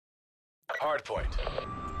Hardpoint.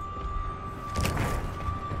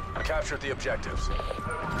 Captured the objectives.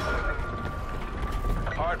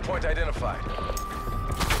 Hardpoint identified.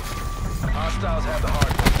 Hostiles have the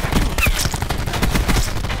hardpoint.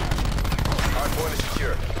 Hardpoint is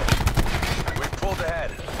secure. We've pulled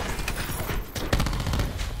ahead.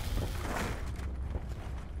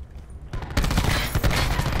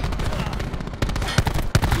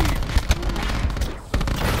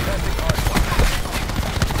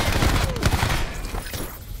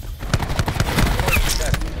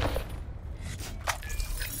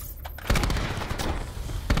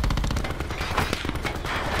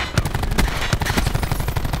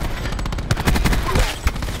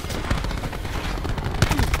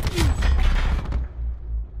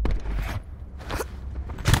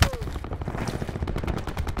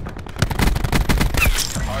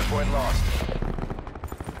 Hardpoint lost.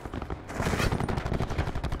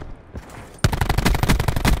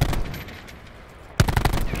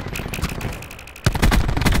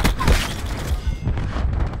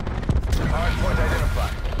 Hardpoint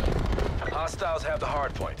identified. Hostiles have the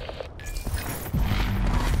hardpoint.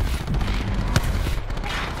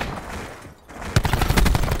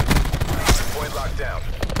 Hardpoint locked down.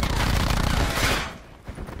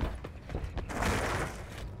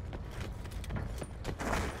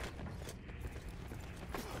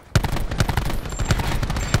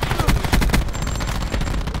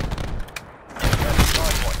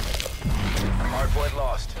 Hardpoint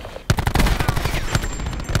lost.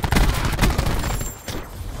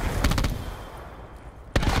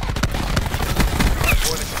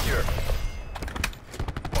 Hardpoint is secure.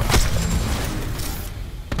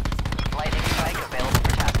 Lightning strike available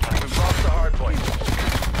for tasking. We've lost the hardpoint.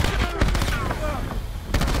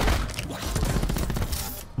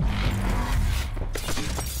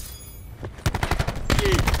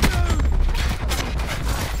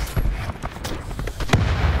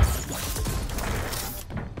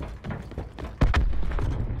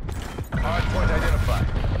 Hardpoint identified.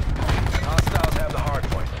 Hostiles have the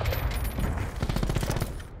hardpoint.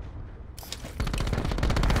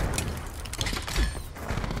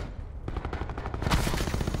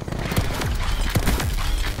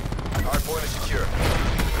 Hardpoint is secure.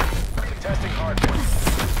 Contesting hardpoint.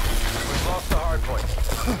 We've lost the hardpoint.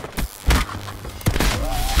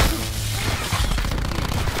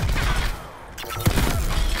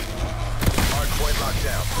 Hardpoint locked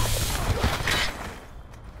down.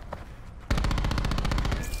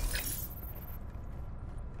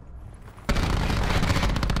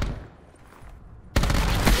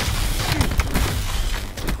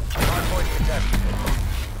 Hardpoint contested.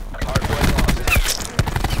 Hardpoint lost.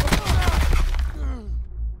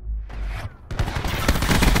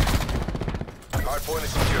 Hardpoint is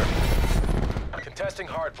secure. Contesting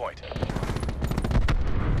hardpoint.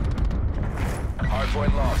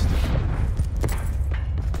 Hardpoint lost.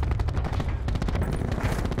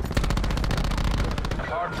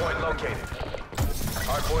 Hardpoint located.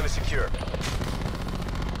 Hardpoint is secure.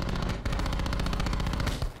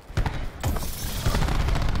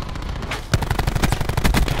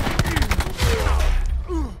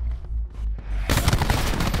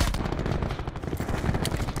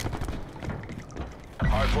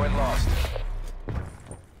 Hardpoint lost.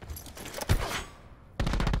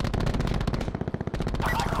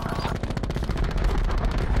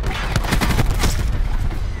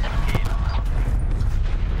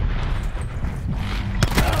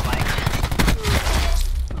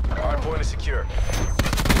 Hardpoint is secure.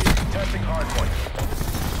 Testing hardpoint.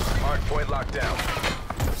 Hardpoint locked down.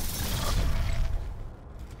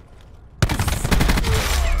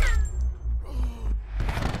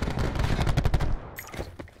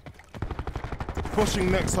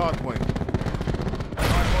 Pushing next hardpoint.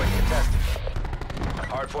 Hardpoint contested.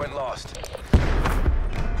 Hardpoint lost.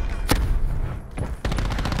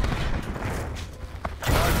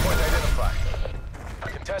 Hardpoint identified.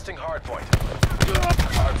 Contesting hardpoint.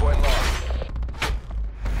 Hardpoint lost.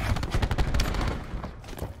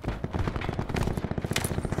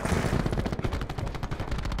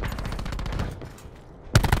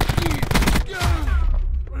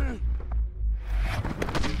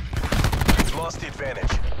 We've lost the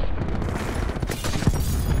advantage.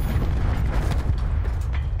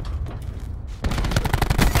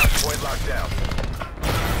 Hardpoint locked down.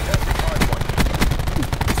 Testing hardpoint.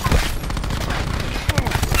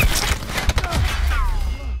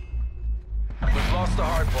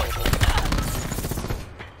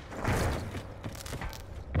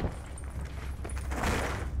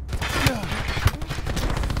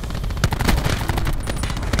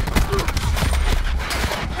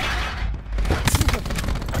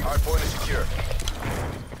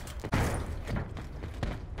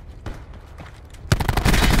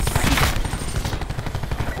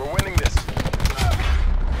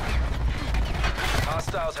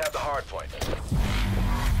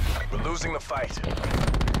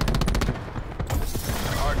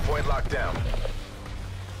 Hardpoint locked down.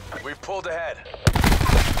 We've pulled ahead.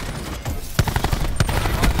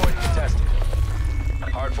 Hardpoint contested.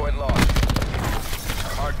 Hardpoint lost.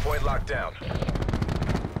 Hardpoint locked down.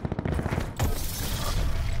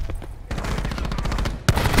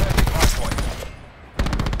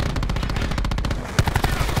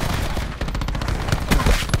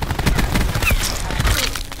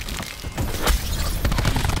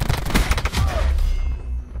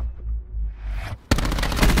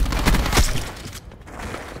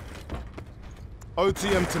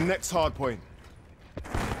 OTM to next hardpoint.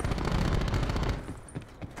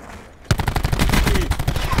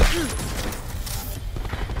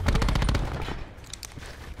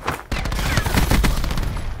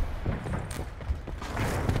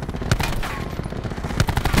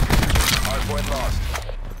 Hardpoint lost.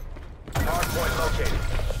 Hardpoint located.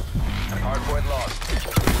 Hardpoint lost.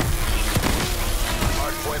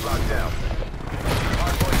 Hardpoint locked down.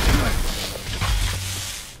 Hardpoint selected.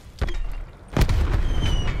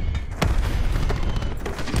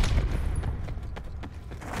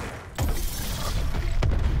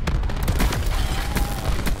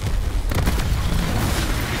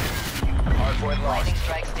 Hardpoint lost. Lightning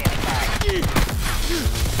strike standing by.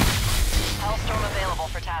 Hellstorm available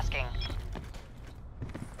for tasking.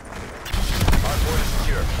 Hardpoint is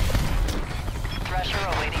secure. Thresher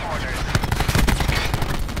awaiting orders.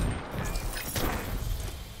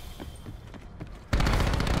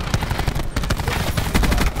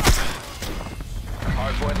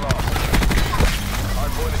 Hardpoint lost.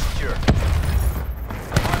 Hardpoint is secure.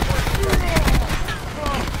 Hardpoint secure.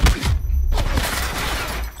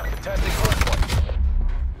 Contesting hardpoint.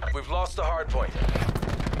 We've lost the hardpoint.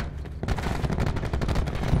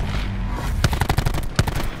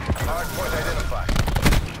 Hardpoint identified.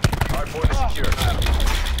 Hardpoint is secure.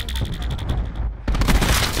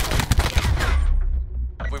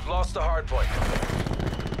 We've lost the hardpoint.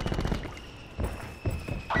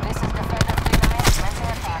 This is Defender 39, mental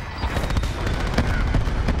attack.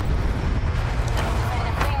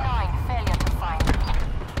 Defender 39, failure to find.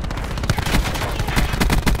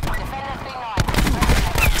 Defender 39,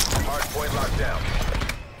 Hardpoint locked down.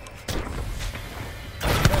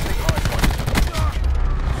 Contesting hardpoint.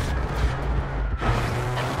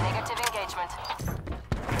 negative engagement.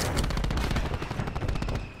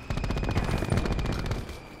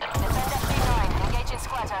 Defender 39, engaging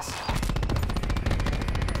squatters.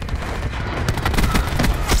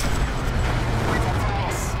 That's a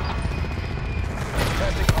miss.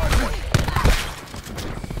 Contesting hardpoint.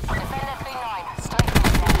 Defender 39, straight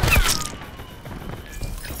ahead.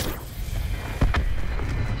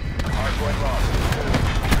 Hardpoint lost.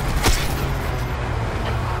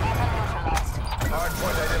 Weapon neutralized.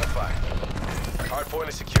 Hardpoint identified. Hardpoint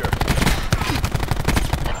is secure.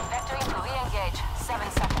 Vectoring to re-engage.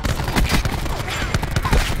 7 seconds.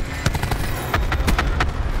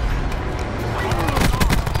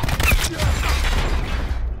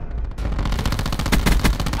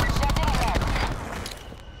 Shutting red.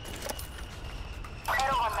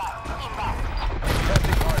 Arrow on that. Inbound.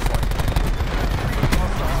 Contesting hardpoint. We've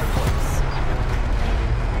lost the hardpoint.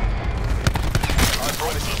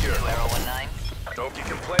 Hardpoint is secure. Arrow 19. Don't get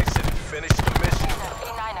complacent. Finish the mission. Defender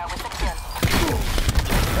 39 with the kill.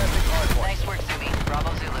 Contesting hardpoint. Nice work, Zumi.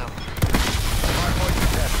 Bravo Zulu. Hardpoint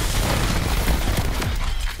contested.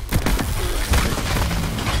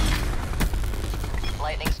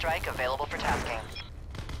 Lightning strike available for tasking.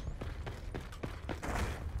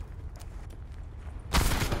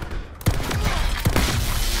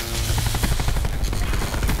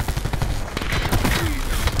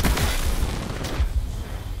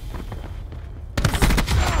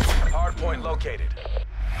 Hardpoint located.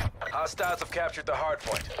 Hostiles have captured the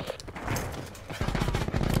hardpoint.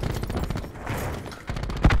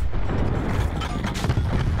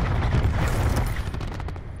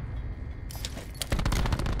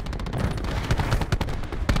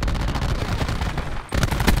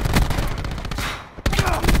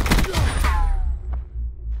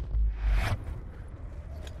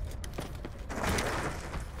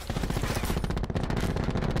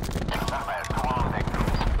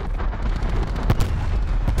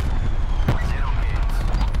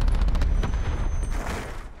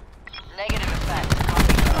 Negative effect.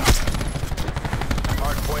 Copy.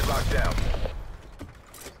 Hardpoint locked down.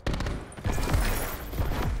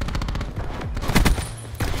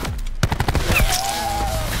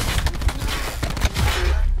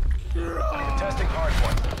 Contesting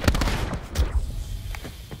hardpoint.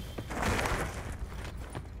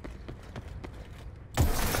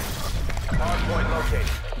 Hardpoint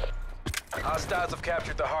located. Hostiles have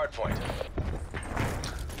captured the hardpoint.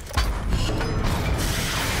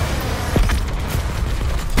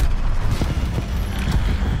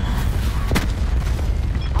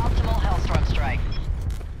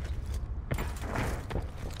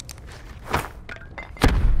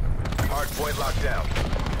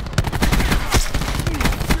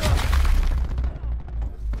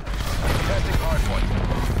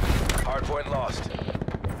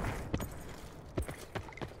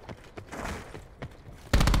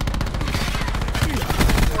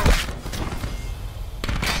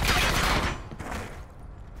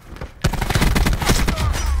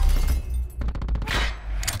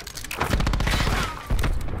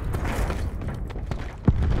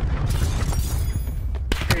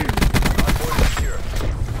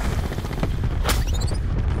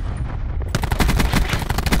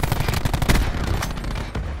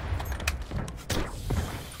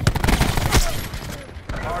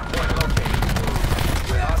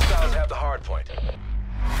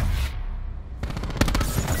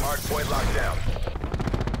 Hardpoint locked down.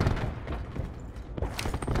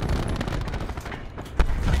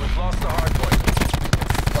 We've lost the hardpoint.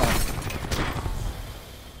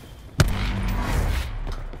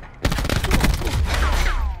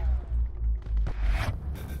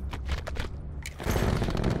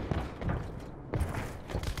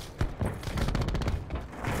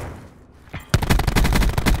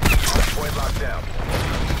 Hardpoint locked down.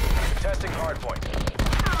 Contesting hardpoint.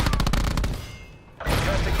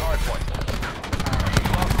 Contesting hardpoint.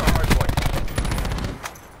 We've lost the hardpoint.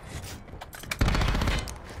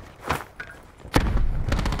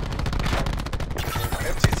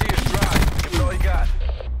 MTC is dry. Give it all you got.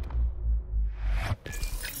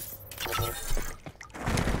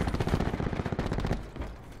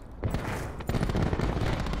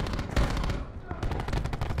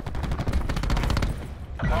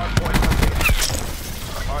 Hardpoint complete.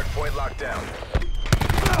 Hardpoint locked down.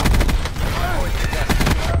 Hardpoint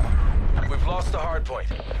contested. We've lost the hardpoint.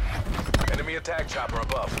 Enemy attack chopper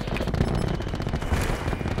above.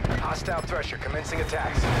 Hostile thresher commencing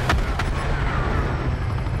attacks.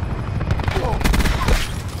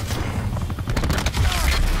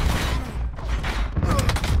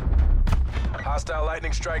 Hostile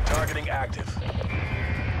lightning strike targeting active.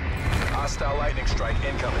 Hostile lightning strike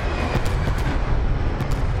incoming.